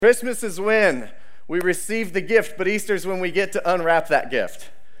Christmas is when we receive the gift, but Easter is when we get to unwrap that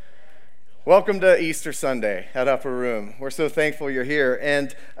gift. Welcome to Easter Sunday at Upper Room. We're so thankful you're here.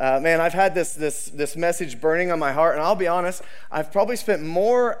 And man, I've had this message burning on my heart, and I'll be honest, I've probably spent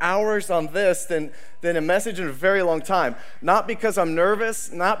more hours on this than a message in a very long time. Not because I'm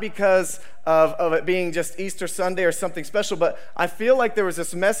nervous, not because of it being just Easter Sunday or something special, but I feel like there was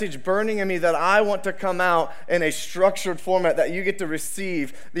this message burning in me that I want to come out in a structured format that you get to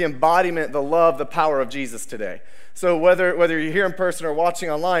receive the embodiment, the love, the power of Jesus today. So whether you're here in person or watching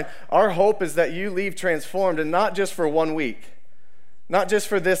online, our hope is that you leave transformed, and not just for 1 week, not just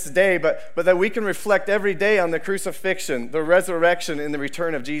for this day, but that we can reflect every day on the crucifixion, the resurrection, and the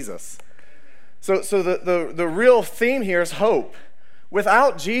return of Jesus. So the real theme here is hope.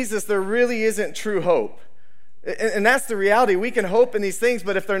 Without Jesus, there really isn't true hope. And that's the reality. We can hope in these things,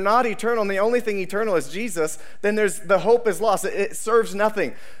 but if they're not eternal and the only thing eternal is Jesus, then the hope is lost. It serves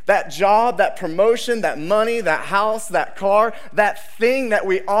nothing. That job, that promotion, that money, that house, that car, that thing that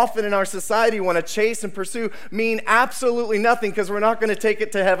we often in our society want to chase and pursue mean absolutely nothing because we're not going to take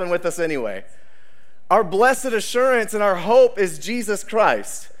it to heaven with us anyway. Our blessed assurance and our hope is Jesus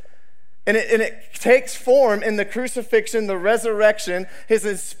Christ. And it takes form in the crucifixion, the resurrection, His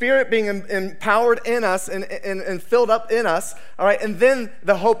Spirit being empowered in us and filled up in us, all right, and then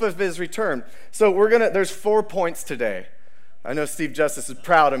the hope of His return. So there's 4 points today. I know Steve Justice is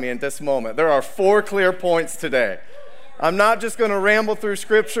proud of me in this moment. There are 4 clear points today. I'm not just going to ramble through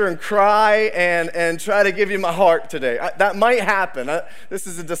Scripture and cry and try to give you my heart today. That might happen. This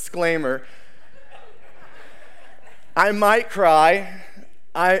is a disclaimer. I might cry.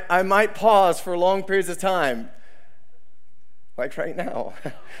 I might pause for long periods of time, like right now,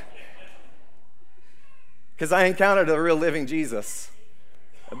 because I encountered a real living Jesus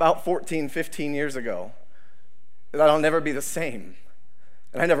about 14, 15 years ago that I'll never be the same,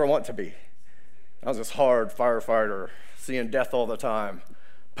 and I never want to be. I was this hard firefighter, seeing death all the time,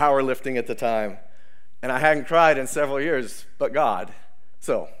 powerlifting at the time, and I hadn't cried in several years, but God.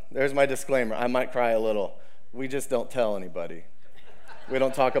 So there's my disclaimer. I might cry a little. We just don't tell anybody. We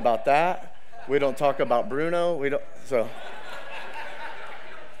don't talk about that. We don't talk about Bruno.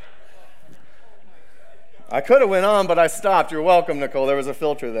 I could have went on, but I stopped. You're welcome, Nicole. There was a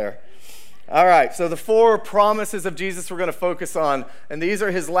filter there. All right, so the 4 promises of Jesus we're going to focus on, and these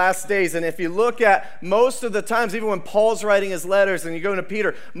are His last days. And if you look at most of the times, even when Paul's writing his letters and you go into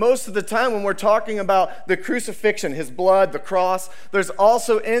Peter, most of the time when we're talking about the crucifixion, His blood, the cross, there's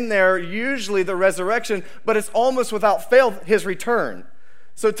also in there usually the resurrection, but it's almost without fail His return.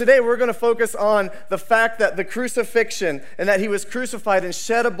 So today we're going to focus on the fact that the crucifixion and that He was crucified and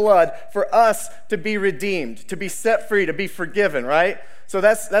shed a blood for us to be redeemed, to be set free, to be forgiven, right? So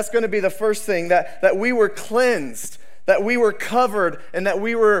that's going to be the first thing, that we were cleansed, that we were covered, and that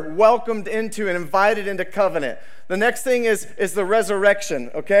we were welcomed into and invited into covenant. The next thing is the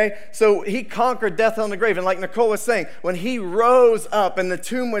resurrection, okay? So He conquered death on the grave. And like Nicole was saying, when He rose up and the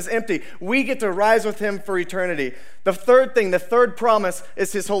tomb was empty, we get to rise with Him for eternity. The third promise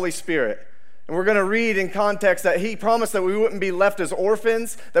is His Holy Spirit. And we're going to read in context that He promised that we wouldn't be left as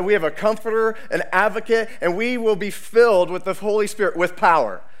orphans, that we have a comforter, an advocate, and we will be filled with the Holy Spirit with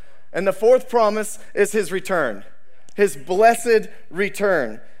power. And the 4th promise is His return, His blessed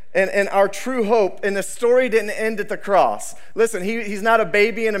return. And our true hope, and the story didn't end at the cross. Listen, He's not a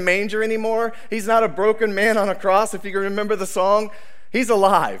baby in a manger anymore. He's not a broken man on a cross, if you can remember the song. He's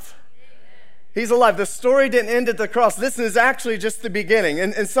alive. He's alive. The story didn't end at the cross. This is actually just the beginning.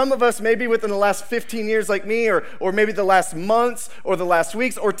 And some of us, maybe within the last 15 years like me, or maybe the last months, or the last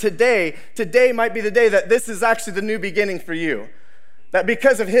weeks, or today might be the day that this is actually the new beginning for you. That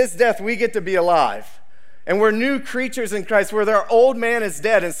because of His death, we get to be alive. And we're new creatures in Christ, where our old man is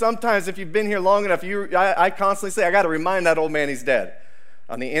dead. And sometimes if you've been here long enough, I constantly say, I got to remind that old man he's dead.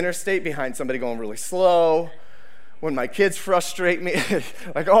 On the interstate, behind somebody going really slow, when my kids frustrate me,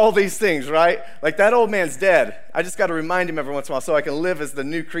 like all these things, right? Like that old man's dead. I just got to remind him every once in a while so I can live as the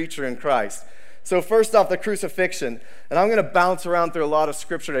new creature in Christ. So first off, the crucifixion. And I'm going to bounce around through a lot of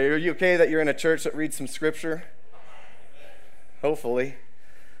scripture today. Are you okay that you're in a church that reads some scripture? Hopefully.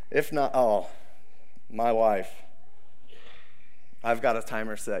 If not, my wife. I've got a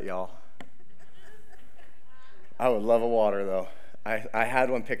timer set, y'all. I would love a water, though. I had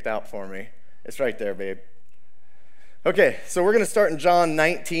one picked out for me. It's right there, babe. Okay, so we're going to start in John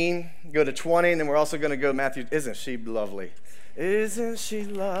 19, go to 20, and then we're also going to go to Matthew. Isn't she lovely? Isn't she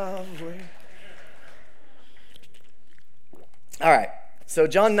lovely? All right, so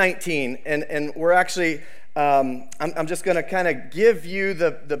John 19, and we're actually I'm just going to kind of give you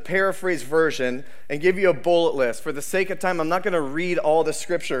the paraphrase version and give you a bullet list. For the sake of time, I'm not going to read all the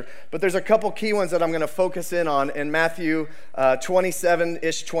scripture, but there's a couple key ones that I'm going to focus in on in Matthew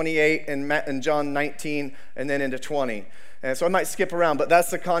 27-ish, 28, and John 19, and then into 20. And so I might skip around, but that's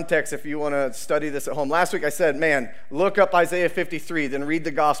the context if you want to study this at home. Last week I said, man, look up Isaiah 53, then read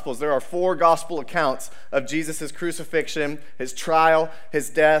the Gospels. There are 4 gospel accounts of Jesus' crucifixion, his trial, his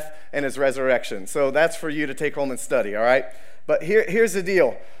death, and his resurrection. So that's for you to take home and study, all right? But here's the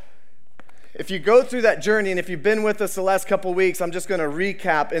deal. If you go through that journey, and if you've been with us the last couple weeks, I'm just going to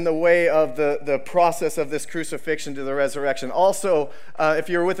recap in the way of the process of this crucifixion to the resurrection. Also, if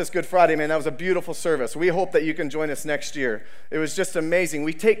you were with us Good Friday, man, that was a beautiful service. We hope that you can join us next year. It was just amazing.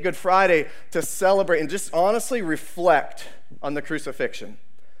 We take Good Friday to celebrate and just honestly reflect on the crucifixion.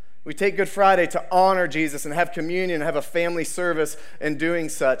 We take Good Friday to honor Jesus and have communion, have a family service in doing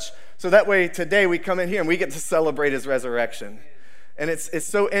such. So that way today we come in here and we get to celebrate his resurrection. And it's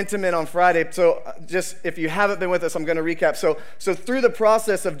so intimate on Friday. So just if you haven't been with us, I'm going to recap. So through the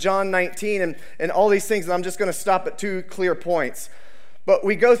process of John 19 and all these things, and I'm just going to stop at 2 clear points. But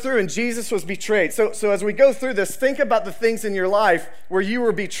we go through and Jesus was betrayed. So as we go through this, think about the things in your life where you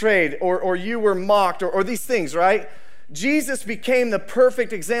were betrayed or you were mocked or these things, right? Jesus became the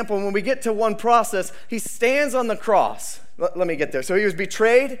perfect example. And when we get to one process, he stands on the cross. Let me get there. So he was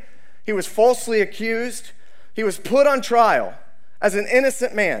betrayed. He was falsely accused. He was put on trial as an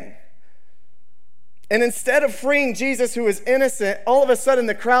innocent man. And instead of freeing Jesus, who was innocent, all of a sudden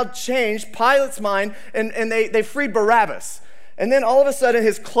the crowd changed Pilate's mind, and they freed Barabbas. And then all of a sudden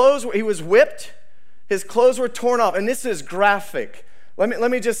he was whipped, his clothes were torn off. And this is graphic. Let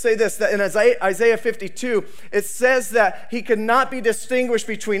me just say this, that in Isaiah 52, it says that he could not be distinguished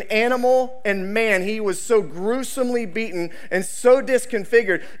between animal and man. He was so gruesomely beaten and so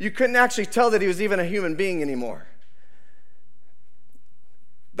disconfigured, you couldn't actually tell that he was even a human being anymore.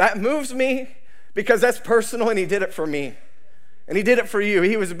 That moves me because that's personal, and he did it for me. And he did it for you.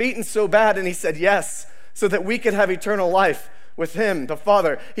 He was beaten so bad, and he said yes, so that we could have eternal life with him, the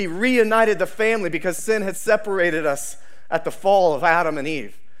Father. He reunited the family because sin had separated us at the fall of Adam and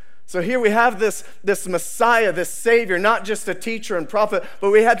Eve. So here we have this Messiah, this Savior, not just a teacher and prophet,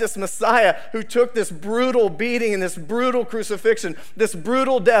 but we had this Messiah who took this brutal beating and this brutal crucifixion, this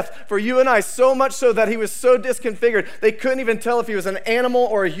brutal death for you and I, so much so that he was so disconfigured, they couldn't even tell if he was an animal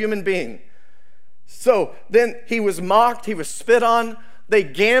or a human being. So then he was mocked, he was spit on, they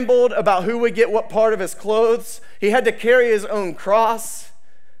gambled about who would get what part of his clothes. He had to carry his own cross.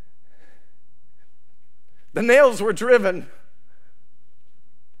 The nails were driven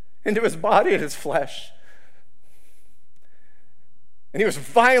into his body and his flesh. And he was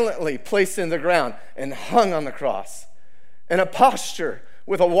violently placed in the ground and hung on the cross in a posture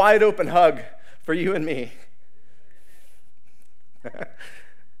with a wide open hug for you and me.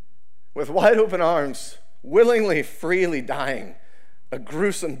 With wide open arms, willingly, freely dying a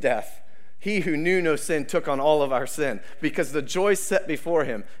gruesome death. He who knew no sin took on all of our sin because the joy set before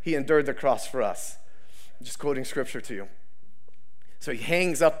him, he endured the cross for us. I'm just quoting scripture to you. So he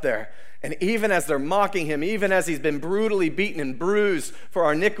hangs up there, and even as they're mocking him, even as he's been brutally beaten and bruised for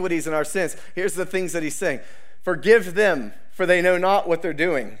our iniquities and our sins, here's the things that he's saying. Forgive them, for they know not what they're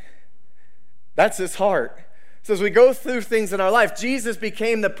doing. That's his heart. So as we go through things in our life, Jesus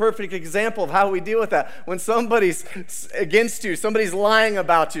became the perfect example of how we deal with that. When somebody's against you, somebody's lying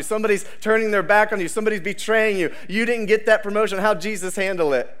about you, somebody's turning their back on you, somebody's betraying you, you didn't get that promotion, how'd Jesus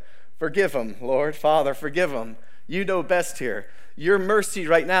handle it? Forgive them, Lord, Father, forgive them. You know best here. Your mercy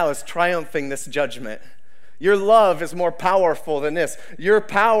right now is triumphing this judgment. Your love is more powerful than this. Your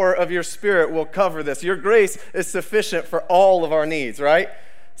power of your Spirit will cover this. Your grace is sufficient for all of our needs, right?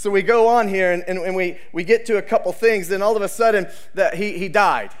 So we go on here and we get to a couple things, then all of a sudden that he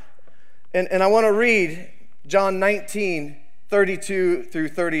died. And I want to read John 19, 32 through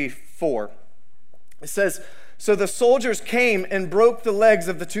 34. It says, "So the soldiers came and broke the legs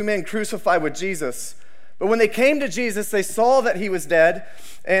of the 2 men crucified with Jesus. But when they came to Jesus, they saw that he was dead,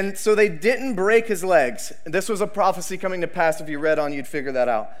 and so they didn't break his legs." This was a prophecy coming to pass. If you read on, you'd figure that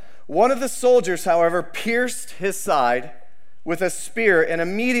out. "One of the soldiers, however, pierced his side with a spear, and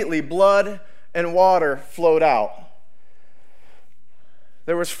immediately blood and water flowed out."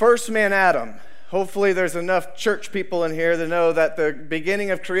 There was first man Adam. Hopefully there's enough church people in here to know that the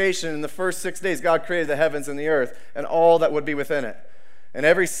beginning of creation, in the first 6 days, God created the heavens and the earth and all that would be within it. And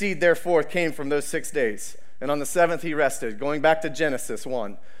every seed therefore came from those 6 days. And on the 7th he rested, going back to Genesis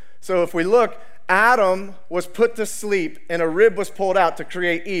 1. So if we look, Adam was put to sleep and a rib was pulled out to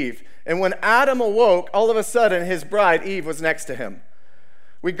create Eve. And when Adam awoke, all of a sudden his bride Eve was next to him.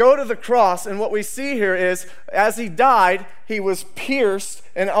 We go to the cross, and what we see here is, as he died, he was pierced,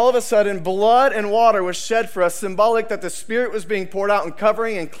 and all of a sudden, blood and water was shed for us, symbolic that the Spirit was being poured out and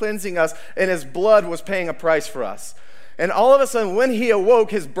covering and cleansing us, and his blood was paying a price for us. And all of a sudden, when he awoke,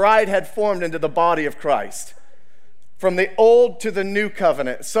 his bride had formed into the body of Christ. From the old to the new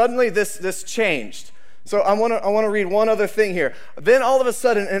covenant. Suddenly, this changed. So I want to read one other thing here. Then all of a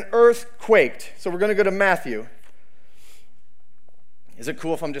sudden, an earth quaked. So we're going to go to Matthew. Is it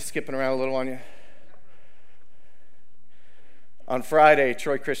cool if I'm just skipping around a little on you? On Friday,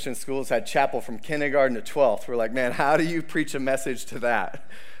 Troy Christian Schools had chapel from kindergarten to 12th. We're like, man, how do you preach a message to that?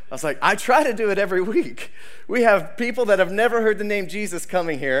 I was like, I try to do it every week. We have people that have never heard the name Jesus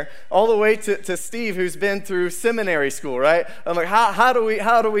coming here, all the way to Steve, who's been through seminary school, right? I'm like, how do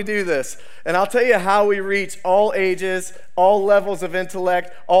we do this? And I'll tell you how we reach all ages, all levels of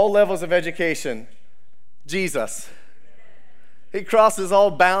intellect, all levels of education. Jesus. He crosses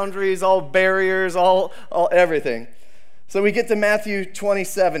all boundaries, all barriers, all everything. So we get to Matthew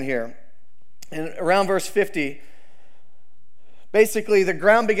 27 here. And around verse 50, basically the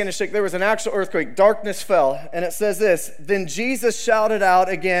ground began to shake. There was an actual earthquake. Darkness fell. And it says this, then Jesus shouted out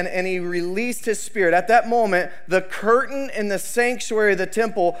again, and he released his Spirit. At that moment, the curtain in the sanctuary of the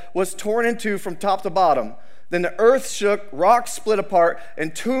temple was torn in two from top to bottom. Then the earth shook, rocks split apart,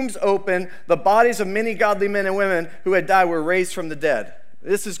 and tombs opened. The bodies of many godly men and women who had died were raised from the dead.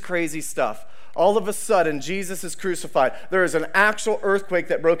 This is crazy stuff. All of a sudden, Jesus is crucified. There is an actual earthquake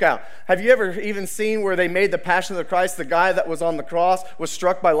that broke out. Have you ever even seen where they made the Passion of the Christ, the guy that was on the cross was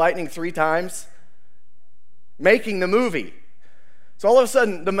struck by lightning 3 times? Making the movie. So all of a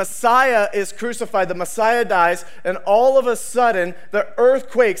sudden, the Messiah is crucified, the Messiah dies, and all of a sudden, the earth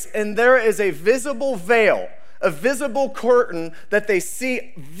quakes, and there is a visible veil, a visible curtain that they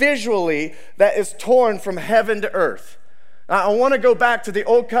see visually that is torn from heaven to earth. Now, I want to go back to the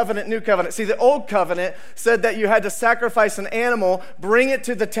Old Covenant, New Covenant. See, the Old Covenant said that you had to sacrifice an animal, bring it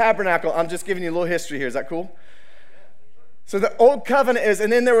to the tabernacle. I'm just giving you a little history here. Is that cool? So the Old Covenant is,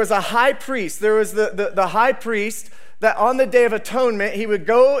 and then there was a high priest. There was the high priest that on the Day of Atonement, he would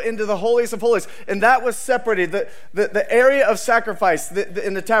go into the holiest of holies, and that was separated, the area of sacrifice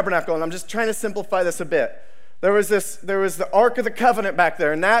in the tabernacle. And I'm just trying to simplify this a bit. There was the Ark of the Covenant back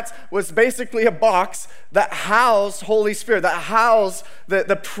there, and that was basically a box that housed Holy Spirit, that housed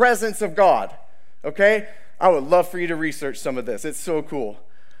the presence of God, okay? I would love for you to research some of this. It's so cool.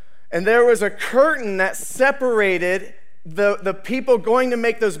 And there was a curtain that separated the people going to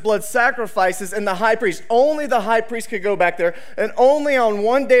make those blood sacrifices and the high priest. Only the high priest could go back there, and only on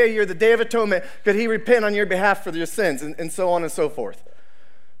one day a year, the Day of Atonement, could he repent on your behalf for your sins, and so on and so forth.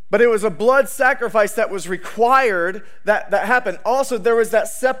 But it was a blood sacrifice that was required that happened. Also, there was that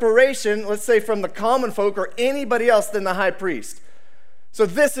separation, let's say, from the common folk or anybody else than the high priest. So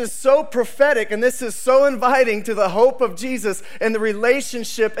this is so prophetic, and this is so inviting to the hope of Jesus and the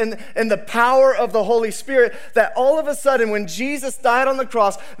relationship and the power of the Holy Spirit, that all of a sudden, when Jesus died on the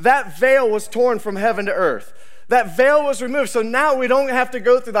cross, that veil was torn from heaven to earth. That veil was removed. So now we don't have to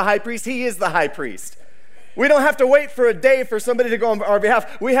go through the high priest. He is the high priest. We don't have to wait for a day for somebody to go on our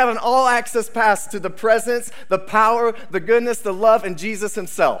behalf. We have an all-access pass to the presence, the power, the goodness, the love, and Jesus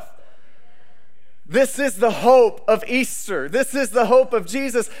himself. This is the hope of Easter. This is the hope of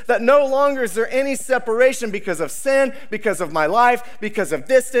Jesus, that no longer is there any separation because of sin, because of my life, because of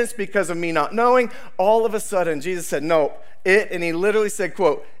distance, because of me not knowing. All of a sudden, Jesus said, no, and he literally said,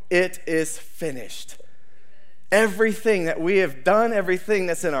 quote, it is finished. Everything that we have done, everything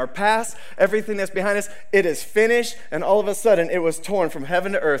that's in our past, everything that's behind us, it is finished. And all of a sudden, it was torn from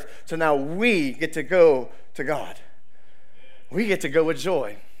heaven to earth. So now we get to go to God. We get to go with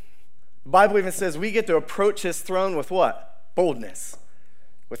joy. The Bible even says we get to approach his throne with what? Boldness,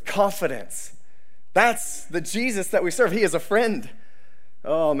 with confidence. That's the Jesus that we serve. He is a friend.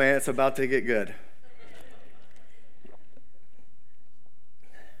 Oh man, it's about to get good.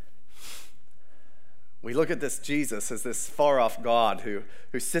 We look at this Jesus as this far-off God who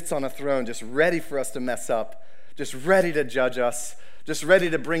sits on a throne just ready for us to mess up, just ready to judge us, just ready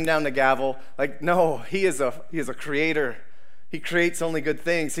to bring down the gavel. Like, no, he is a creator. He creates only good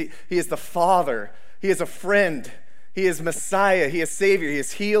things. He is the Father. He is a friend. He is Messiah. He is Savior. He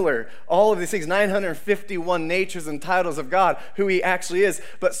is healer. All of these things, 951 natures and titles of God, who he actually is.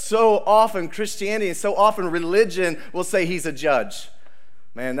 But so often Christianity and so often religion will say he's a judge.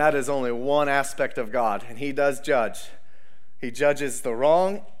 Man, that is only one aspect of God, and he does judge. He judges the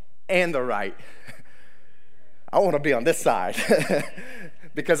wrong and the right. I want to be on this side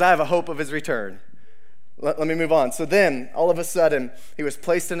because I have a hope of his return. Let me move on. So then, all of a sudden, he was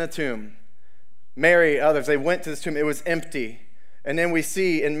placed in a tomb. Mary, others, they went to this tomb. It was empty. And then we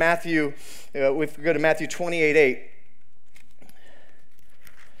see in Matthew, we go to Matthew 28:8.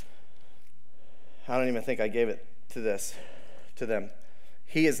 I don't even think I gave it to them.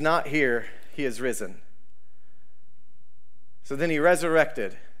 He is not here, he is risen. So then he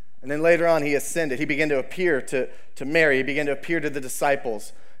resurrected. And then later on, he ascended. He began to appear to Mary. He began to appear to the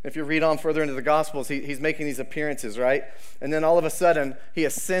disciples. If you read on further into the Gospels, he's making these appearances, right? And then all of a sudden, he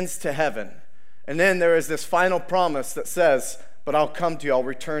ascends to heaven. And then there is this final promise that says, but I'll come to you, I'll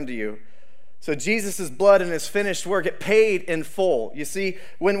return to you. So Jesus' blood and his finished work, it paid in full. You see,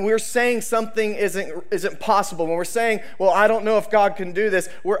 when we're saying something isn't possible, when we're saying, well, I don't know if God can do this,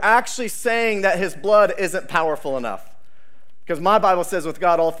 we're actually saying that his blood isn't powerful enough. Because my Bible says with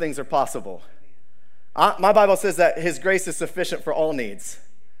God, all things are possible. My Bible says that his grace is sufficient for all needs.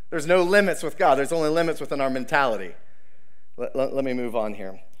 There's no limits with God. There's only limits within our mentality. Let me move on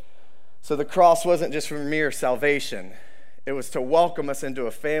here. So the cross wasn't just for mere salvation. It was to welcome us into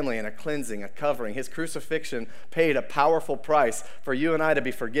a family and a cleansing, a covering. His crucifixion paid a powerful price for you and I to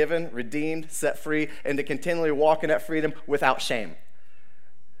be forgiven, redeemed, set free, and to continually walk in that freedom without shame.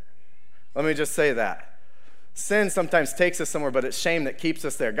 Let me just say that. Sin sometimes takes us somewhere, but it's shame that keeps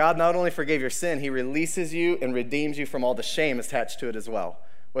us there. God not only forgave your sin, he releases you and redeems you from all the shame attached to it as well,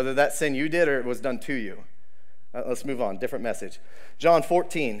 whether that sin you did or it was done to you. Let's move on. Different message. John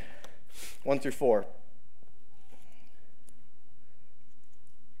 14, 1 through 4.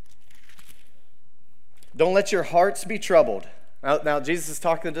 Don't let your hearts be troubled. Now Jesus is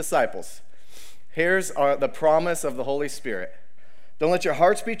talking to the disciples. Here's the promise of the Holy Spirit. Don't let your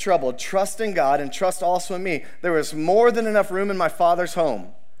hearts be troubled. Trust in God and trust also in me. There is more than enough room in my Father's home.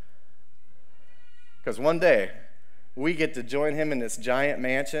 Because one day, we get to join him in this giant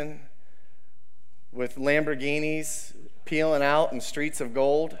mansion with Lamborghinis peeling out and streets of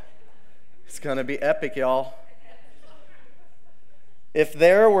gold. It's going to be epic, y'all. If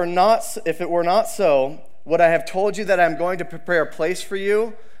it were not so, would I have told you that I'm going to prepare a place for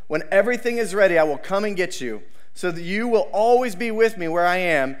you? When everything is ready, I will come and get you, so that you will always be with me where I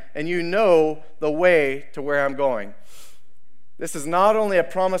am, and you know the way to where I'm going. This is not only a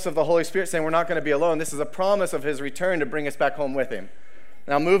promise of the Holy Spirit saying we're not going to be alone. This is a promise of his return to bring us back home with him.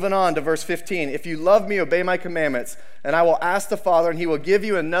 Now moving on to verse 15. If you love me, obey my commandments, and I will ask the Father, and he will give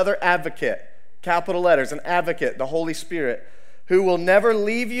you another advocate, capital letters, an advocate, the Holy Spirit, who will never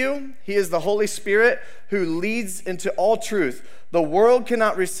leave you. He is the Holy Spirit who leads into all truth. The world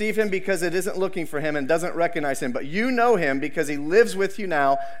cannot receive him because it isn't looking for him and doesn't recognize him. But you know him because he lives with you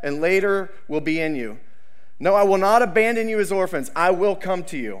now and later will be in you. No, I will not abandon you as orphans. I will come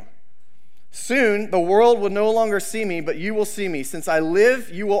to you. Soon the world will no longer see me, but you will see me. Since I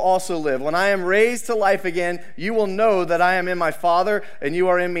live, you will also live. When I am raised to life again, you will know that I am in my Father and you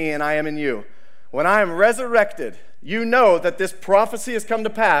are in me and I am in you. When I am resurrected, you know that this prophecy has come to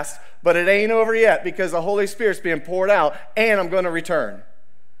pass, but it ain't over yet because the Holy Spirit's being poured out and I'm going to return.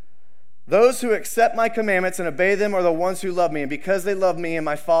 Those who accept my commandments and obey them are the ones who love me, and because they love me, and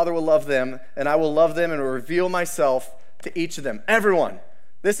my Father will love them, and I will love them and will reveal myself to each of them. Everyone,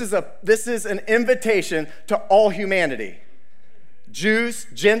 this is an invitation to all humanity. Jews,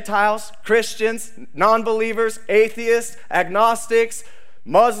 Gentiles, Christians, non-believers, atheists, agnostics,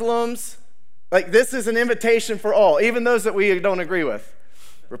 Muslims. Like, this is an invitation for all, even those that we don't agree with.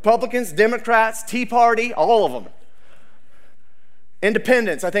 Republicans, Democrats, Tea Party, all of them.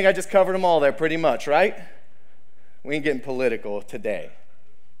 Independents, I think I just covered them all there pretty much, right? We ain't getting political today.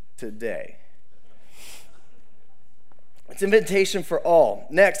 It's invitation for all.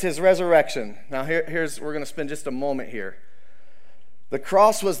 Next, his resurrection. Now we're going to spend just a moment here. The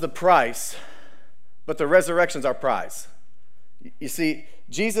cross was the price, but the resurrection's our prize. You see,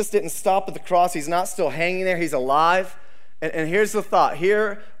 Jesus didn't stop at the cross. He's not still hanging there. He's alive. And here's the thought.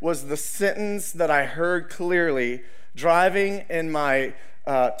 Here was the sentence that I heard clearly driving in my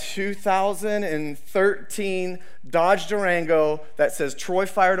 2013 Dodge Durango that says Troy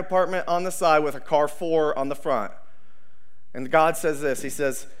Fire Department on the side with a car 4 on the front. And God says this. He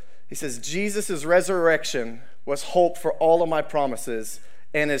says, Jesus' resurrection was hope for all of my promises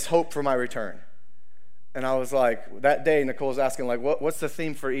and is hope for my return. And I was like, that day, Nicole was asking, like, what's the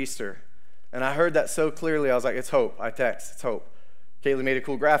theme for Easter? And I heard that so clearly, I was like, it's hope. I text, it's hope. Kaylee made a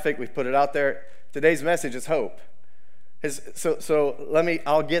cool graphic. We've put it out there. Today's message is hope.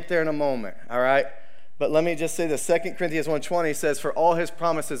 I'll get there in a moment, all right? But let me just say this. 2 Corinthians 1:20 says, for all his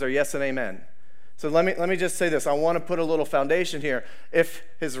promises are yes and amen. So let me just say this. I want to put a little foundation here. If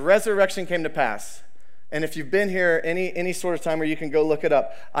his resurrection came to pass, and if you've been here any sort of time where you can go look it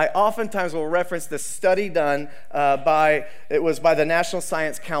up, I oftentimes will reference this study done by the National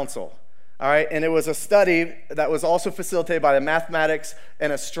Science Council. All right, and it was a study that was also facilitated by a mathematics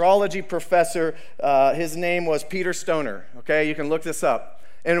and astrology professor. His name was Peter Stoner. Okay, you can look this up.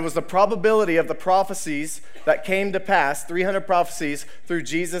 And it was the probability of the prophecies that came to pass, 300 prophecies, through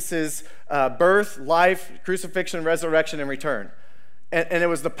Jesus' birth, life, crucifixion, resurrection, and return. And it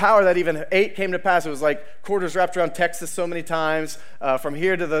was the power that even 8 came to pass. It was like quarters wrapped around Texas so many times, from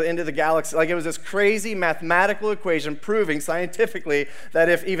here to the end of the galaxy. Like, it was this crazy mathematical equation proving scientifically that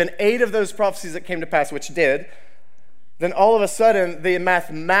if even 8 of those prophecies that came to pass, which did, then all of a sudden the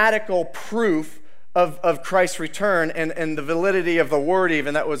mathematical proof of Christ's return and the validity of the word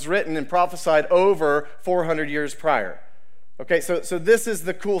even that was written and prophesied over 400 years prior. Okay, so this is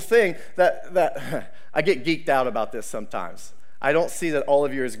the cool thing that I get geeked out about this sometimes. I don't see that all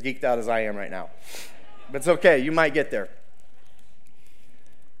of you are as geeked out as I am right now. But it's okay, you might get there.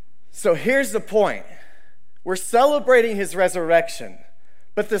 So here's the point. We're celebrating his resurrection,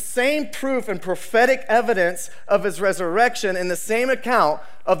 but the same proof and prophetic evidence of his resurrection in the same account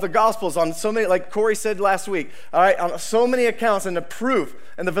of the Gospels on so many, like Corey said last week, all right, on so many accounts, and the proof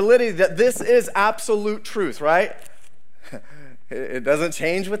and the validity that this is absolute truth, right? It doesn't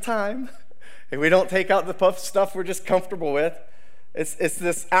change with time. If we don't take out the puff stuff we're just comfortable with, it's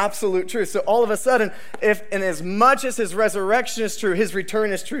this absolute truth. So all of a sudden, if and as much as his resurrection is true, his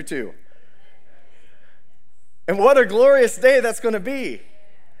return is true too. And what a glorious day that's going to be.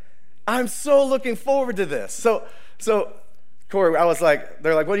 I'm so looking forward to this. So Corey,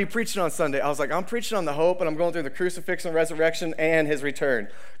 they're like, what are you preaching on Sunday? I was like, I'm preaching on the hope, and I'm going through the crucifixion, resurrection, and his return.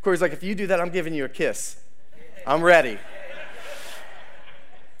 Corey's like, if you do that, I'm giving you a kiss. I'm ready.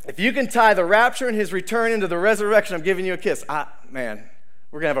 If you can tie the rapture and his return into the resurrection, I'm giving you a kiss. Man,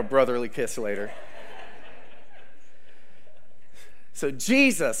 we're going to have a brotherly kiss later. So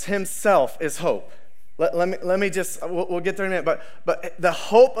Jesus himself is hope. Let me just, we'll get there in a minute, but the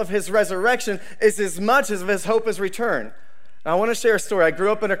hope of his resurrection is as much as his hope is return. Now, I want to share a story. I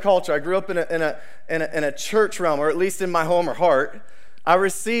grew up in a culture. I grew up in a church realm, or at least in my home or heart. I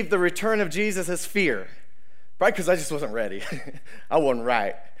received the return of Jesus as fear, right? Because I just wasn't ready. I wasn't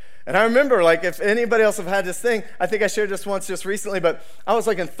right. And I remember, like, if anybody else have had this thing, I think I shared this once just recently, but I was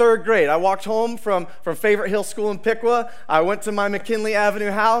like in 3rd grade. I walked home from Favorite Hill School in Piqua. I went to my McKinley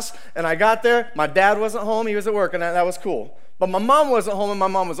Avenue house, and I got there. My dad wasn't home. He was at work, and that was cool. But my mom wasn't home, and my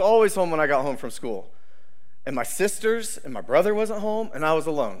mom was always home when I got home from school. And my sisters and my brother wasn't home, and I was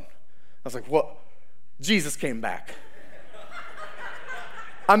alone. I was like, what? Jesus came back.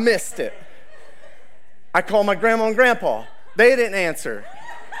 I missed it. I called my grandma and grandpa. They didn't answer.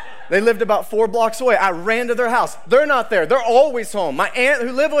 They lived about 4 blocks away. I ran to their house. They're not there. They're always home. My aunt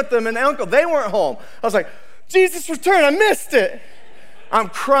who lived with them and uncle, they weren't home. I was like, Jesus returned. I missed it. I'm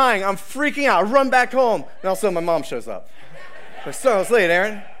crying. I'm freaking out. I run back home. And all of a sudden, my mom shows up. Like, so it's late,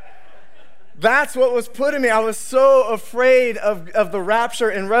 Aaron. That's what was put in me. I was so afraid of the rapture,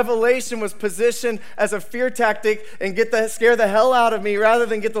 and Revelation was positioned as a fear tactic and scare the hell out of me rather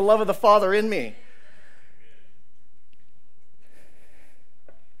than get the love of the Father in me.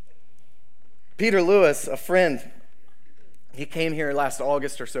 Peter Lewis, a friend, he came here last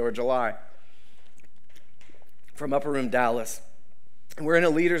August or so, or July, from Upper Room, Dallas. And we're in a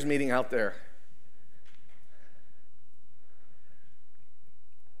leaders meeting out there.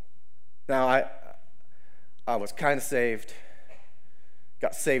 Now, I was kind of saved,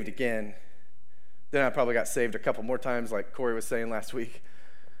 got saved again. Then I probably got saved a couple more times, like Corey was saying last week.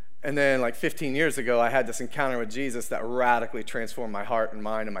 And then like 15 years ago, I had this encounter with Jesus that radically transformed my heart and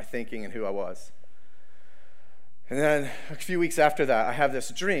mind and my thinking and who I was. And then a few weeks after that, I have this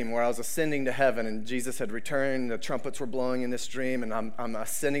dream where I was ascending to heaven, and Jesus had returned. The trumpets were blowing in this dream, and I'm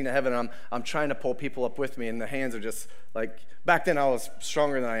ascending to heaven, and I'm trying to pull people up with me, and the hands are just like, back then I was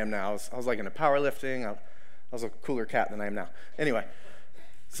stronger than I am now. I was like into powerlifting. I was a cooler cat than I am now. Anyway,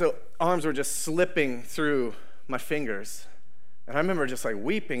 so arms were just slipping through my fingers. And I remember just like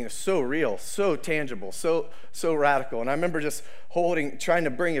weeping. It's so real, so tangible, so radical. And I remember just trying to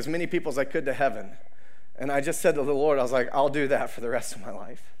bring as many people as I could to heaven. And I just said to the Lord, I was like, I'll do that for the rest of my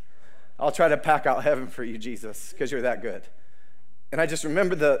life. I'll try to pack out heaven for you, Jesus, because you're that good. And I just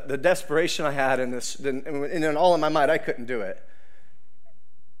remember the desperation I had and in all in my mind, I couldn't do it.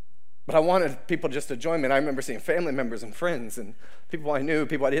 But I wanted people just to join me. And I remember seeing family members and friends and people I knew,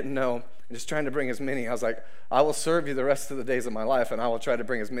 people I didn't know, and just trying to bring as many. I was like, I will serve you the rest of the days of my life, and I will try to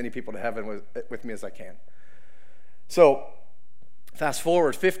bring as many people to heaven with me as I can. So fast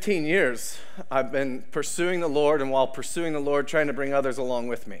forward 15 years, I've been pursuing the Lord, and while pursuing the Lord, trying to bring others along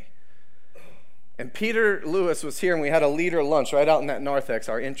with me. And Peter Lewis was here, and we had a leader lunch right out in that narthex,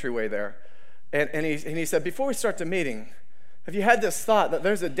 our entryway there. And he said, before we start the meeting, Have you had this thought that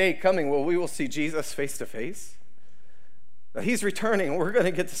there's a day coming where we will see Jesus face to face? That he's returning and we're going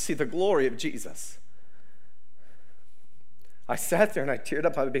to get to see the glory of Jesus. I sat there and I teared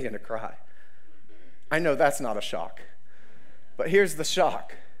up. I began to cry. I know that's not a shock. But here's the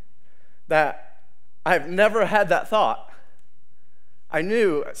shock. That I've never had that thought. I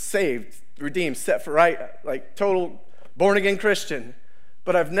knew saved, redeemed, set for right, like total born-again Christian.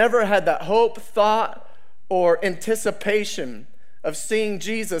 But I've never had that hope, thought, or anticipation of seeing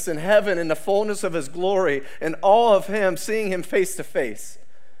Jesus in heaven in the fullness of his glory and all of him, seeing him face to face.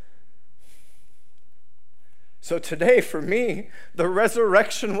 So today, for me, the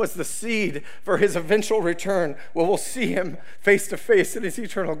resurrection was the seed for his eventual return, where we'll see him face to face in his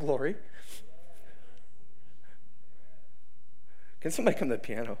eternal glory. Can somebody come to the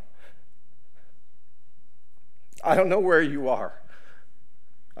piano? I don't know where you are.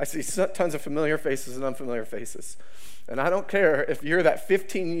 I see tons of familiar faces and unfamiliar faces. And I don't care if you're that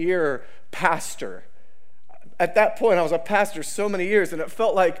 15-year pastor. At that point, I was a pastor so many years, and it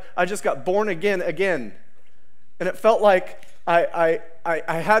felt like I just got born again. And it felt like I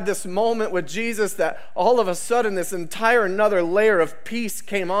had this moment with Jesus that all of a sudden this entire another layer of peace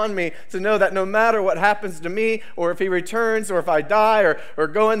came on me to know that no matter what happens to me, or if he returns, or if I die, or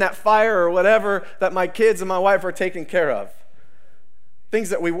go in that fire or whatever, that my kids and my wife are taken care of. Things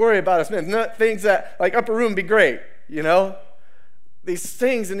that we worry about as men, not things that, like, upper room be great, you know? These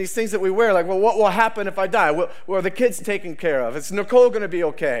things that we wear, like, well, what will happen if I die? Well, are the kids taken care of? Is Nicole going to be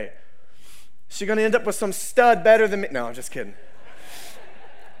okay? Is she going to end up with some stud better than me? No, I'm just kidding.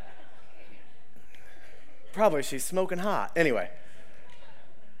 Probably she's smoking hot. Anyway.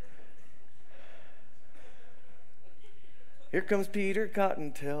 Here comes Peter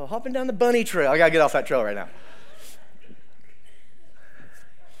Cottontail hopping down the bunny trail. I got to get off that trail right now.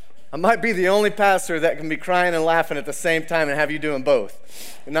 I might be the only pastor that can be crying and laughing at the same time and have you doing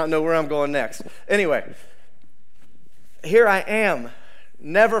both and not know where I'm going next. Anyway, here I am,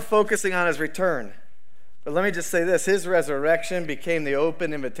 never focusing on his return. But let me just say this, his resurrection became the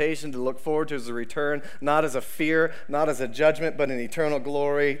open invitation to look forward to his return, not as a fear, not as a judgment, but in eternal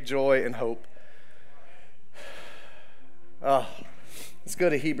glory, joy, and hope. Oh, let's go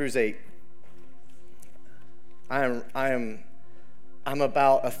to Hebrews 8. I'm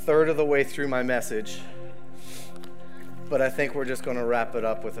about a third of the way through my message, but I think we're just going to wrap it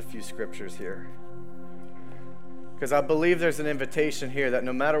up with a few scriptures here. Because I believe there's an invitation here that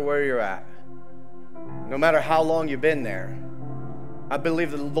no matter where you're at, no matter how long you've been there, I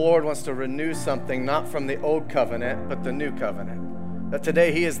believe the Lord wants to renew something, not from the old covenant, but the new covenant. That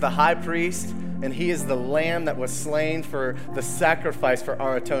today he is the high priest and he is the lamb that was slain for the sacrifice for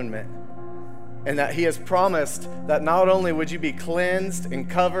our atonement. And that he has promised that not only would you be cleansed and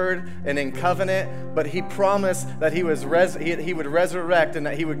covered and in covenant, but he promised that he would resurrect and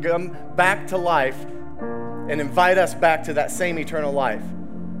that he would come back to life and invite us back to that same eternal life.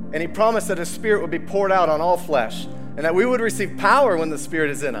 And he promised that his Spirit would be poured out on all flesh and that we would receive power when the Spirit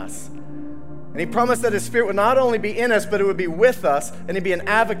is in us. And he promised that his Spirit would not only be in us, but it would be with us, and he'd be an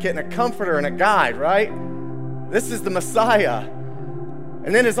advocate and a comforter and a guide, right? This is the Messiah.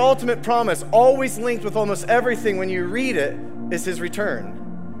 And then his ultimate promise, always linked with almost everything when you read it, is his return.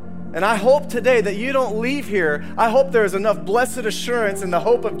 And I hope today that you don't leave here. I hope there is enough blessed assurance in the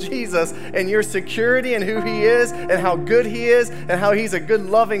hope of Jesus and your security in who he is and how good he is and how he's a good,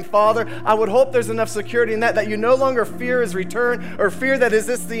 loving Father. I would hope there's enough security in that you no longer fear his return or fear that is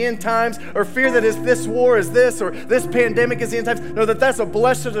this the end times or fear that is this war is this or this pandemic is the end times. No, that's a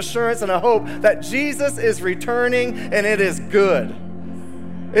blessed assurance and a hope that Jesus is returning and it is good.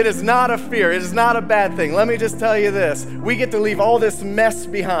 It is not a fear. It is not a bad thing. Let me just tell you this. We get to leave all this mess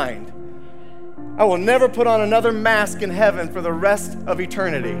behind. I will never put on another mask in heaven for the rest of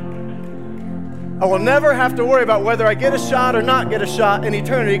eternity. I will never have to worry about whether I get a shot or not get a shot in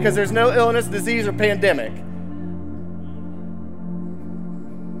eternity because there's no illness, disease, or pandemic.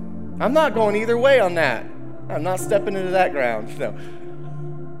 I'm not going either way on that. I'm not stepping into that ground. No.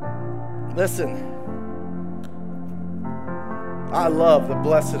 Listen. I love the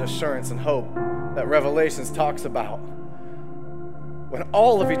blessed assurance and hope that Revelations talks about. When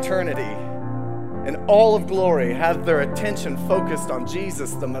all of eternity and all of glory have their attention focused on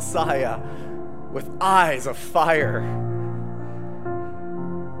Jesus, the Messiah, with eyes of fire,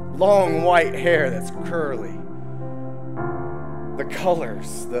 long white hair that's curly, the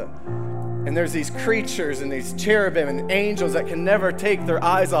colors, and there's these creatures and these cherubim and angels that can never take their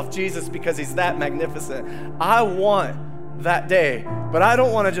eyes off Jesus because he's that magnificent. I want that day, but I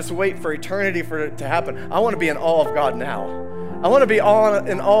don't want to just wait for eternity for it to happen. I want to be in awe of God now. I want to be in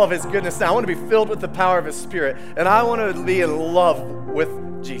all of his goodness now. I want to be filled with the power of his Spirit. And I want to be in love with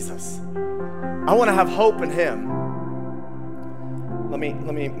Jesus. I want to have hope in him. Let me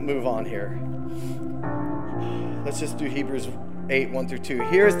move on here. Let's just do Hebrews 8, 1 through 2.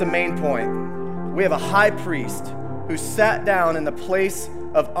 Here's the main point. We have a high priest who sat down in the place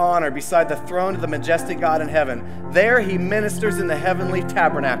of honor beside the throne of the majestic God in heaven. There he ministers in the heavenly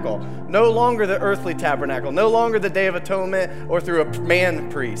tabernacle, no longer the earthly tabernacle, no longer the Day of Atonement or through a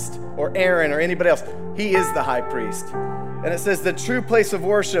man priest or Aaron or anybody else. He is the high priest. And it says the true place of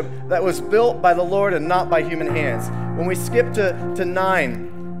worship that was built by the Lord and not by human hands. When we skip to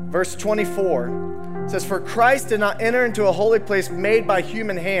 9, verse 24, it says, for Christ did not enter into a holy place made by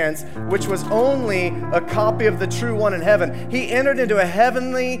human hands, which was only a copy of the true one in heaven. He entered into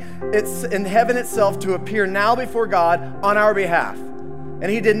in heaven itself to appear now before God on our behalf.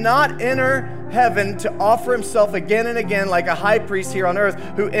 And he did not enter heaven to offer himself again and again like a high priest here on earth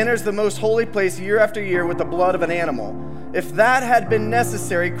who enters the most holy place year after year with the blood of an animal. If that had been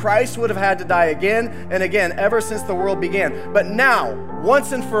necessary, Christ would have had to die again and again ever since the world began. But now,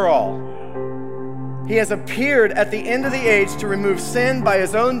 once and for all, he has appeared at the end of the age to remove sin by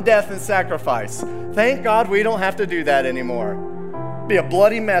his own death and sacrifice. Thank God we don't have to do that anymore. It'd be a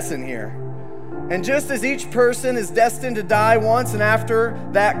bloody mess in here. And just as each person is destined to die once and after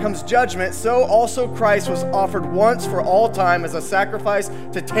that comes judgment, so also Christ was offered once for all time as a sacrifice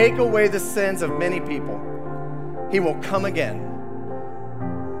to take away the sins of many people. He will come again.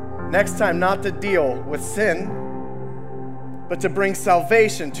 Next time, not to deal with sin, but to bring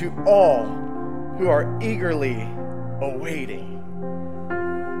salvation to all who are eagerly awaiting.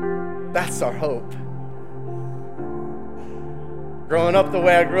 That's our hope. Growing up the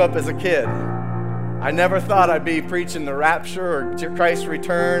way I grew up as a kid, I never thought I'd be preaching the rapture or Christ's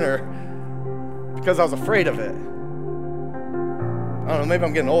return, or because I was afraid of it. I don't know, maybe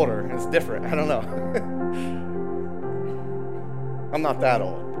I'm getting older and it's different. I don't know. I'm not that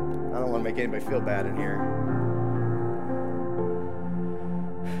old. I don't want to make anybody feel bad in here.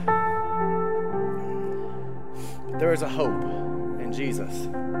 But there is a hope in Jesus.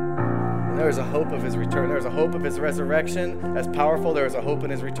 And there is a hope of his return. There is a hope of his resurrection. As powerful, there is a hope in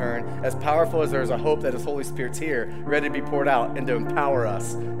his return. As powerful as there is a hope that his Holy Spirit's here, ready to be poured out and to empower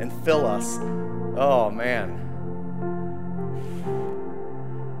us and fill us. Oh, man.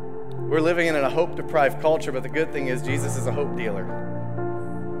 We're living in a hope-deprived culture, but the good thing is Jesus is a hope dealer.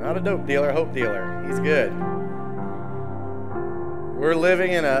 Not a dope dealer, a hope dealer. He's good. We're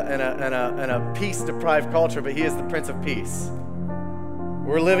living in a peace-deprived culture, but he is the Prince of Peace.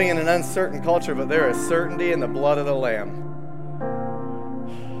 We're living in an uncertain culture, but there is certainty in the blood of the Lamb.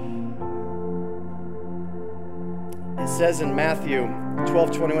 It says in Matthew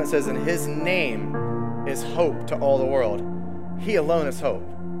 12:21, it says, and his name is hope to all the world. He alone is hope.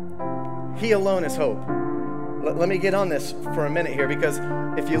 He alone is hope. Let me get on this for a minute here, because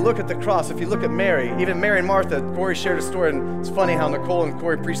if you look at the cross, if you look at Mary, even Mary and Martha, Corey shared a story, and it's funny how Nicole and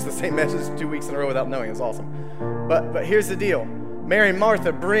Corey preached the same message 2 weeks in a row without knowing. It's awesome. But here's the deal. Mary and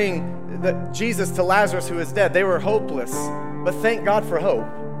Martha bring Jesus to Lazarus who is dead. They were hopeless, but thank God for hope.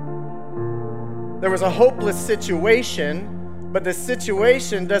 There was a hopeless situation, but the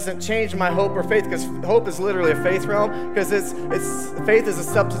situation doesn't change my hope or faith, because hope is literally a faith realm, because faith is a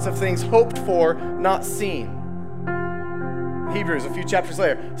substance of things hoped for, not seen. Hebrews, a few chapters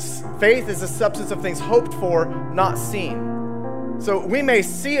later, faith is a substance of things hoped for, not seen. So we may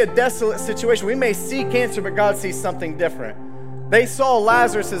see a desolate situation, we may see cancer, but God sees something different. They saw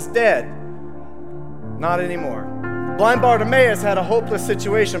Lazarus as dead. Not anymore. Blind Bartimaeus had a hopeless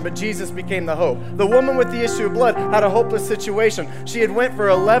situation, but Jesus became the hope. The woman with the issue of blood had a hopeless situation. She had went for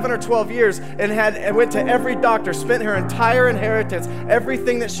 11 or 12 years and went to every doctor, spent her entire inheritance,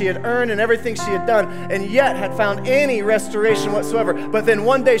 everything that she had earned and everything she had done, and yet had found any restoration whatsoever. But then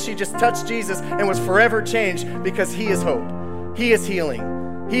one day she just touched Jesus and was forever changed, because he is hope. He is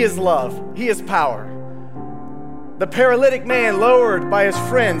healing. He is love. He is power. The paralytic man lowered by his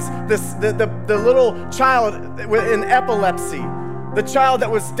friends, the little child in epilepsy, the child that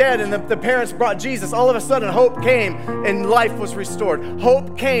was dead, and the parents brought Jesus. All of a sudden, hope came and life was restored.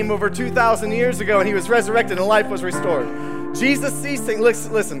 Hope came over 2,000 years ago, and he was resurrected and life was restored. Jesus sees things.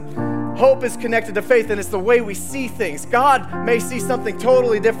 Listen, hope is connected to faith, and it's the way we see things. God may see something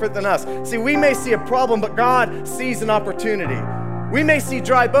totally different than us. See, we may see a problem, but God sees an opportunity. We may see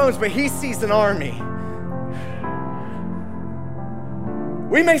dry bones, but he sees an army.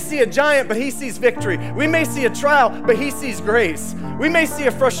 We may see a giant, but he sees victory. We may see a trial, but he sees grace. We may see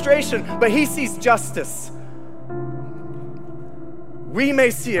a frustration, but he sees justice. We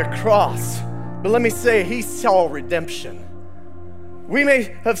may see a cross, but let me say, he saw redemption. We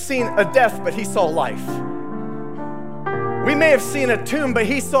may have seen a death, but he saw life. We may have seen a tomb, but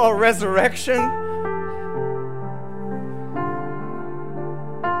he saw a resurrection.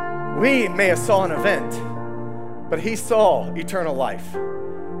 We may have saw an event, but he saw eternal life.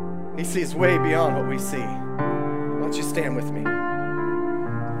 He sees way beyond what we see. Why don't you stand with me?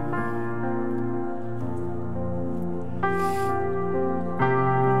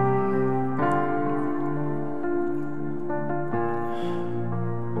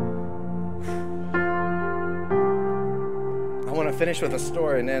 I want to finish with a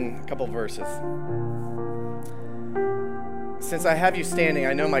story and then a couple verses. Since I have you standing,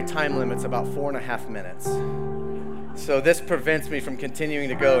 I know my time limit's about 4.5 minutes. So this prevents me from continuing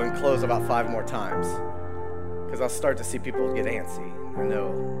to go and close about 5 more times, because I'll start to see people get antsy. I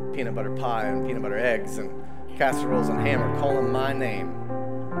know peanut butter pie and peanut butter eggs and casseroles and ham are calling my name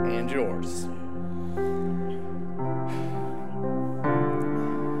and yours.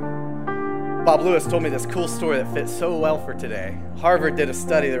 Bob Lewis told me this cool story that fits so well for today. Harvard did a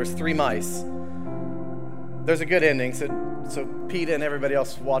study. There was 3 mice. There's a good ending, so Pete and everybody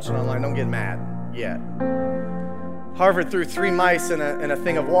else watching online, don't get mad yet. Harvard threw 3 mice in a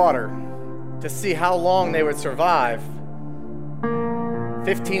thing of water to see how long they would survive.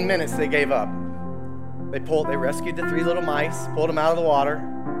 15 minutes they gave up. They rescued the 3 little mice, pulled them out of the water.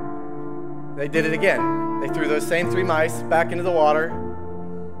 They did it again. They threw those same 3 mice back into the water.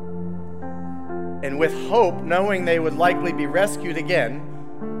 And with hope, knowing they would likely be rescued again.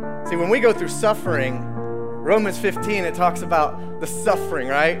 See, when we go through suffering, Romans 15, it talks about the suffering,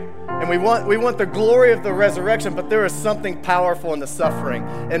 right? And we want the glory of the resurrection, but there is something powerful in the suffering.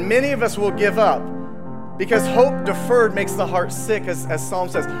 And many of us will give up because hope deferred makes the heart sick, as Psalm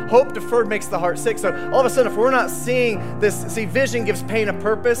says. Hope deferred makes the heart sick. So all of a sudden, if we're not seeing this, see, vision gives pain a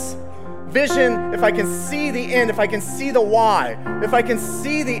purpose. Vision, if I can see the end, if I can see the why, if I can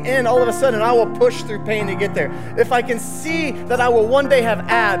see the end, all of a sudden I will push through pain to get there. If I can see that I will one day have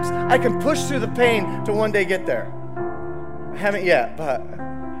abs, I can push through the pain to one day get there. I haven't yet, but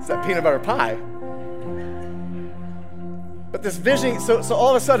it's that peanut butter pie. But this vision, so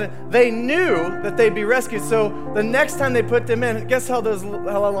all of a sudden, they knew that they'd be rescued. So the next time they put them in, guess how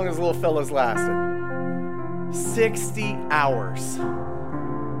long those little fellows lasted? 60 hours.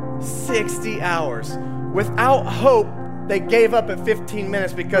 60 hours. Without hope, they gave up at 15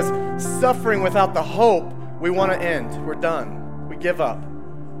 minutes because suffering without the hope, we want to end. We're done. We give up.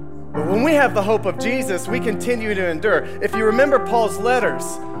 But when we have the hope of Jesus, we continue to endure. If you remember Paul's letters,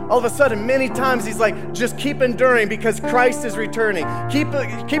 all of a sudden, many times he's like, just keep enduring because Christ is returning. Keep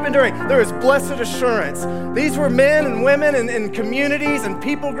enduring. There is blessed assurance. These were men and women and communities and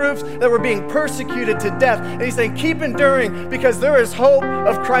people groups that were being persecuted to death. And he's saying, keep enduring because there is hope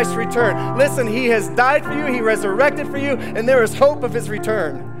of Christ's return. Listen, he has died for you. He resurrected for you. And there is hope of his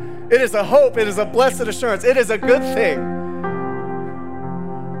return. It is a hope. It is a blessed assurance. It is a good thing.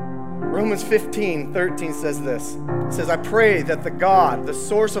 Romans 15:13 says this. It says, I pray that the God, the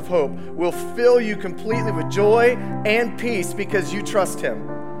source of hope, will fill you completely with joy and peace because you trust him.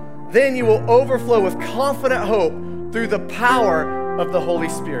 Then you will overflow with confident hope through the power of the Holy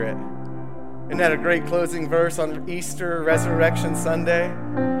Spirit. Isn't that a great closing verse on Easter, Resurrection Sunday?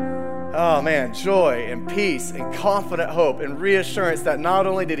 Oh man, joy and peace and confident hope and reassurance that not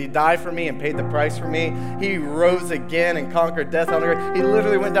only did he die for me and paid the price for me, he rose again and conquered death on earth. He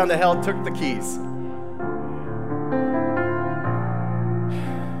literally went down to hell, took the keys.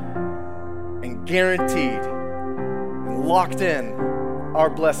 And guaranteed and locked in our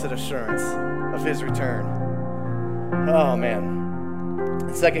blessed assurance of his return. Oh man.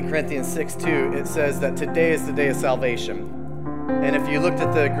 In 2 Corinthians 6:2, it says that today is the day of salvation. And if you looked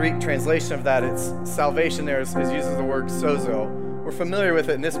at the Greek translation of that, it's salvation there uses the word sozo. We're familiar with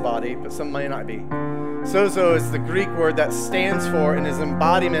it in this body, but some may not be. Sozo is the Greek word that stands for and is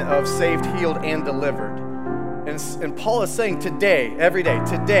embodiment of saved, healed, and delivered. And Paul is saying today, every day,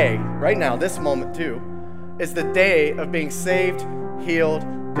 today, right now, this moment too, is the day of being saved, healed,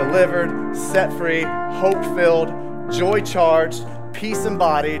 delivered, set free, hope-filled, joy-charged, peace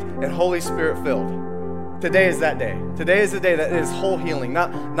embodied, and Holy Spirit-filled. Today is that day. Today is the day that is whole healing,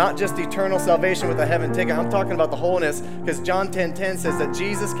 not just eternal salvation with a heaven ticket. I'm talking about the wholeness because John 10:10 says that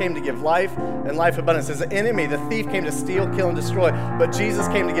Jesus came to give life and life abundance. As the enemy, the thief came to steal, kill, and destroy, but Jesus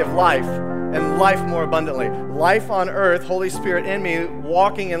came to give life and life more abundantly. Life on earth, Holy Spirit in me,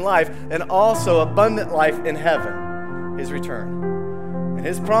 walking in life, and also abundant life in heaven, his return. And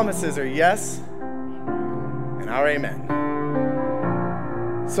his promises are yes and our amen.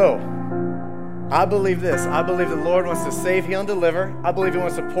 So, I believe this. I believe the Lord wants to save, heal, and deliver. I believe he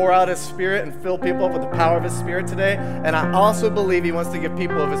wants to pour out his Spirit and fill people up with the power of his Spirit today. And I also believe he wants to give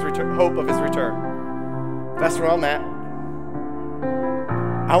people of his return, hope of his return. That's where I'm at.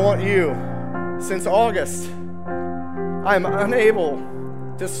 I want you, since August, I'm unable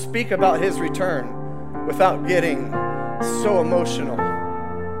to speak about his return without getting so emotional,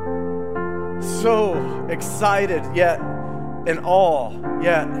 so excited, yet in awe,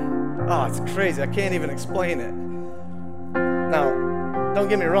 yet, oh, it's crazy. I can't even explain it. Now, don't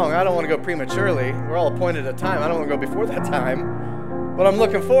get me wrong. I don't want to go prematurely. We're all appointed at a time. I don't want to go before that time. But I'm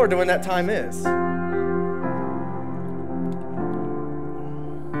looking forward to when that time is.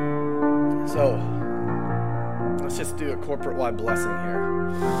 So, let's just do a corporate-wide blessing here.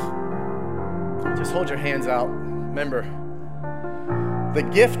 Just hold your hands out. Remember, the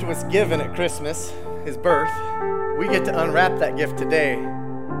gift was given at Christmas, his birth. We get to unwrap that gift today,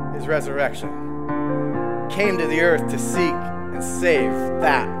 his resurrection. Came to the earth to seek and save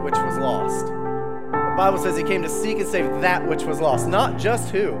that which was lost. The Bible says he came to seek and save that which was lost. Not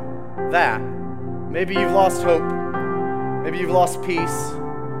just who, that. Maybe you've lost hope. Maybe you've lost peace.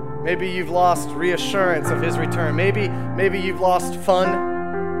 Maybe you've lost reassurance of his return. Maybe you've lost fun.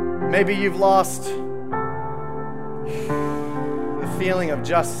 Maybe you've lost the feeling of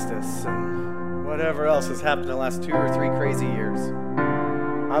justice and whatever else has happened in the last 2 or 3 crazy years.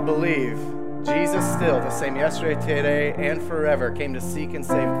 I believe Jesus still, the same yesterday, today, and forever, came to seek and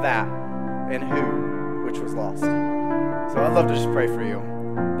save that and who, which was lost. So I'd love to just pray for you,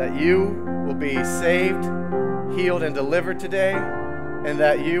 that you will be saved, healed, and delivered today, and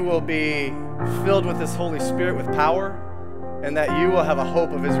that you will be filled with His Holy Spirit with power, and that you will have a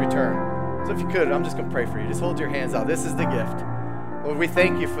hope of His return. So if you could, I'm just going to pray for you. Just hold your hands out. This is the gift. Lord, we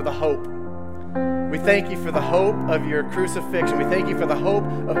thank you for the hope. We thank you for the hope of your crucifixion. We thank you for the hope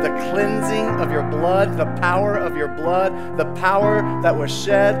of the cleansing of your blood, the power of your blood, the power that was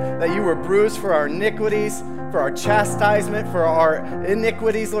shed, that you were bruised for our iniquities, for our chastisement, for our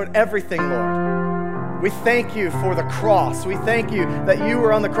iniquities, Lord, everything, Lord. We thank you for the cross. We thank you that you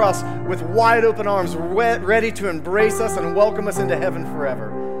were on the cross with wide open arms, ready to embrace us and welcome us into heaven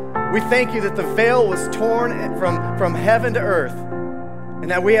forever. We thank you that the veil was torn from heaven to earth, and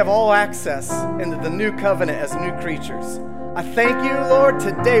that we have all access into the new covenant as new creatures. I thank you, Lord,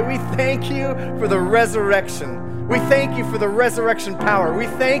 today. We thank you for the resurrection. We thank you for the resurrection power. We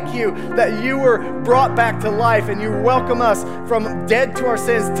thank you that you were brought back to life and you welcome us from dead to our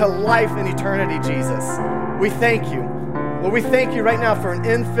sins to life in eternity, Jesus. We thank you. Lord, we thank you right now for an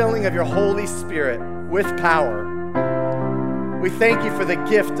infilling of your Holy Spirit with power. We thank you for the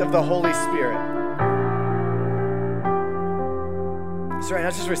gift of the Holy Spirit. So right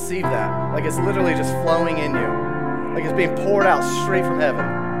now, just receive that. Like it's literally just flowing in you. Like it's being poured out straight from heaven.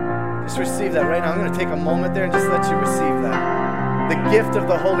 Just receive that right now. I'm going to take a moment there and just let you receive that. The gift of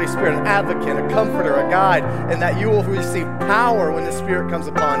the Holy Spirit, an advocate, a comforter, a guide, and that you will receive power when the Spirit comes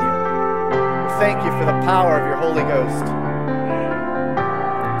upon you. Thank you for the power of your Holy Ghost.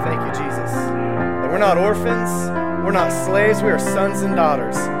 Thank you, Jesus. That we're not orphans. We're not slaves. We are sons and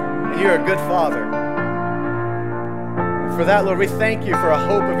daughters. And you're a good Father. For that, Lord, we thank you for a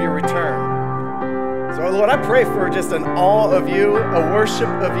hope of your return. So, Lord, I pray for just an awe of you, a worship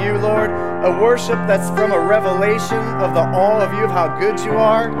of you, Lord, a worship that's from a revelation of the awe of you, of how good you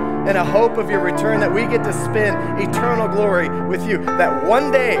are, and a hope of your return, that we get to spend eternal glory with you, that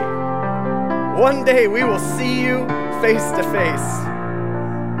one day we will see you face to face.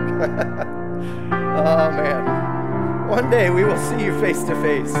 Oh, man. One day we will see you face to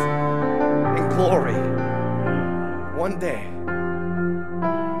face in glory. One day.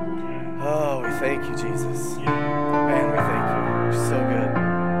 Oh, we thank you, Jesus. Man, we thank you. You're so good.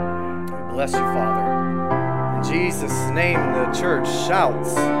 We bless you, Father. In Jesus' name, the church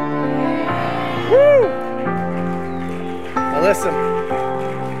shouts. Woo! Now listen,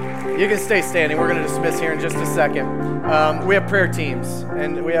 you can stay standing. We're going to dismiss here in just a second. We have prayer teams,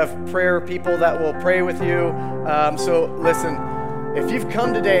 and we have prayer people that will pray with you. So listen. If you've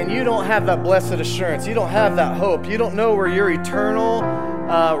come today and you don't have that blessed assurance, you don't have that hope, you don't know where your eternal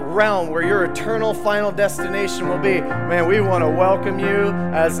realm, where your eternal final destination will be, man, we want to welcome you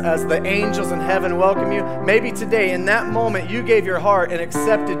as the angels in heaven welcome you. Maybe today, in that moment, you gave your heart and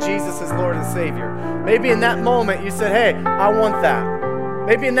accepted Jesus as Lord and Savior. Maybe in that moment, you said, hey, I want that.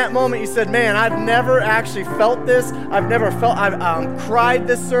 Maybe in that moment, you said, man, I've never actually felt this. I've cried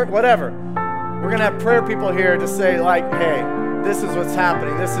this, whatever. We're going to have prayer people here to say, like, hey, this is what's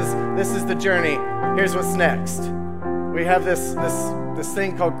happening. This is the journey. Here's what's next. We have this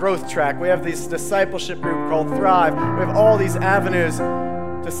thing called Growth Track. We have this discipleship group called Thrive. We have all these avenues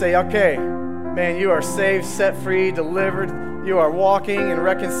to say, okay, man, you are saved, set free, delivered. You are walking in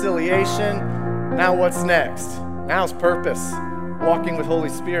reconciliation. Now what's next? Now's purpose, walking with Holy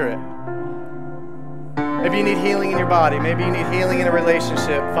Spirit. Maybe you need healing in your body. Maybe you need healing in a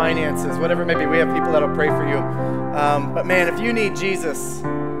relationship, finances, whatever it may be. We have people that will pray for you. But man, if you need Jesus,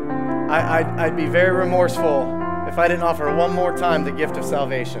 I'd be very remorseful if I didn't offer one more time the gift of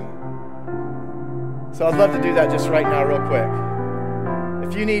salvation. So I'd love to do that just right now real quick.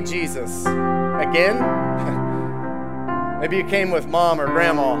 If you need Jesus, again, maybe you came with mom or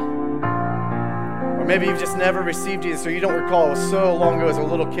grandma, or maybe you've just never received Jesus, or you don't recall, it was so long ago as a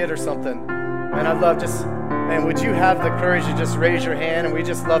little kid or something. And I'd love man, would you have the courage to just raise your hand? And we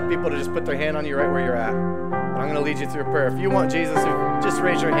just love people to just put their hand on you right where you're at. And I'm going to lead you through a prayer. If you want Jesus, just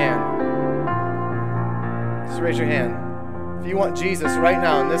raise your hand. Just raise your hand. If you want Jesus right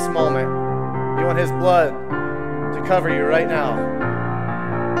now in this moment, you want his blood to cover you right now.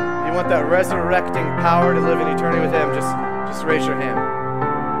 You want that resurrecting power to live in eternity with him, just raise your hand.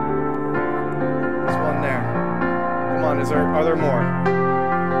 There's one there. Come on, are there more?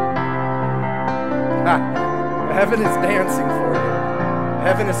 Heaven is dancing for you.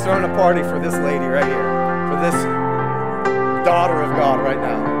 Heaven is throwing a party for this lady right here, for this daughter of God right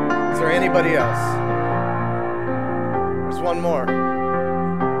now. Is there anybody else? There's one more.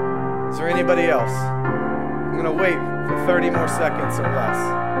 Is there anybody else? I'm going to wait for 30 more seconds or less.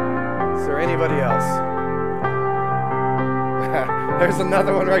 Is there anybody else? There's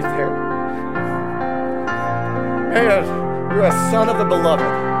another one right there. Man, you're a son of the beloved.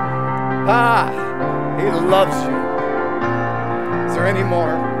 He loves you. Is there any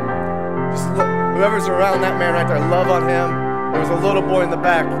more? Just look, whoever's around that man right there, love on him. There was a little boy in the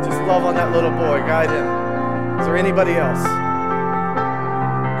back. Just love on that little boy. Guide him. Is there anybody else?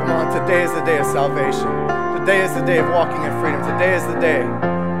 Come on, today is the day of salvation. Today is the day of walking in freedom. Today is the day.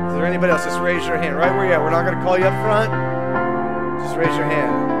 Is there anybody else? Just raise your hand right where you're at. We're not going to call you up front. Just raise your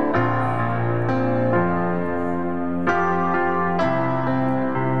hand.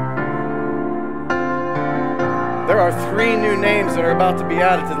 There are 3 new names that are about to be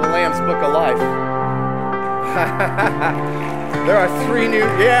added to the Lamb's Book of Life. There are 3 new,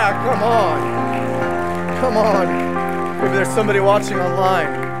 come on. Come on. Maybe there's somebody watching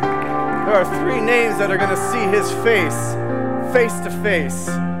online. There are 3 names that are going to see his face to face,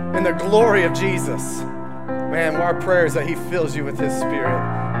 in the glory of Jesus. Man, our prayer is that he fills you with his Spirit,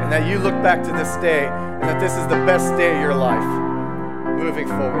 and that you look back to this day, and that this is the best day of your life moving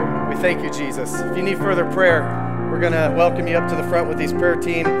forward. We thank you, Jesus. If you need further prayer, we're going to welcome you up to the front with these prayer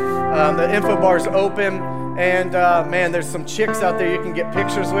team. The info bar's open, and man, there's some chicks out there you can get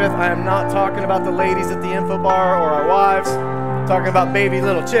pictures with. I am not talking about the ladies at the info bar or our wives. I'm talking about baby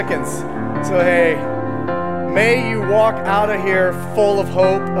little chickens. So hey, may you walk out of here full of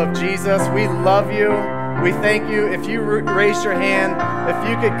hope of Jesus. We love you. We thank you. If you raise your hand, if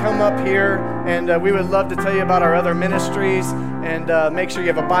you could come up here, and we would love to tell you about our other ministries, and make sure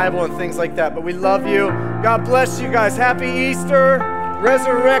you have a Bible and things like that. But we love you. God bless you guys. Happy Easter,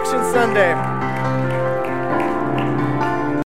 Resurrection Sunday.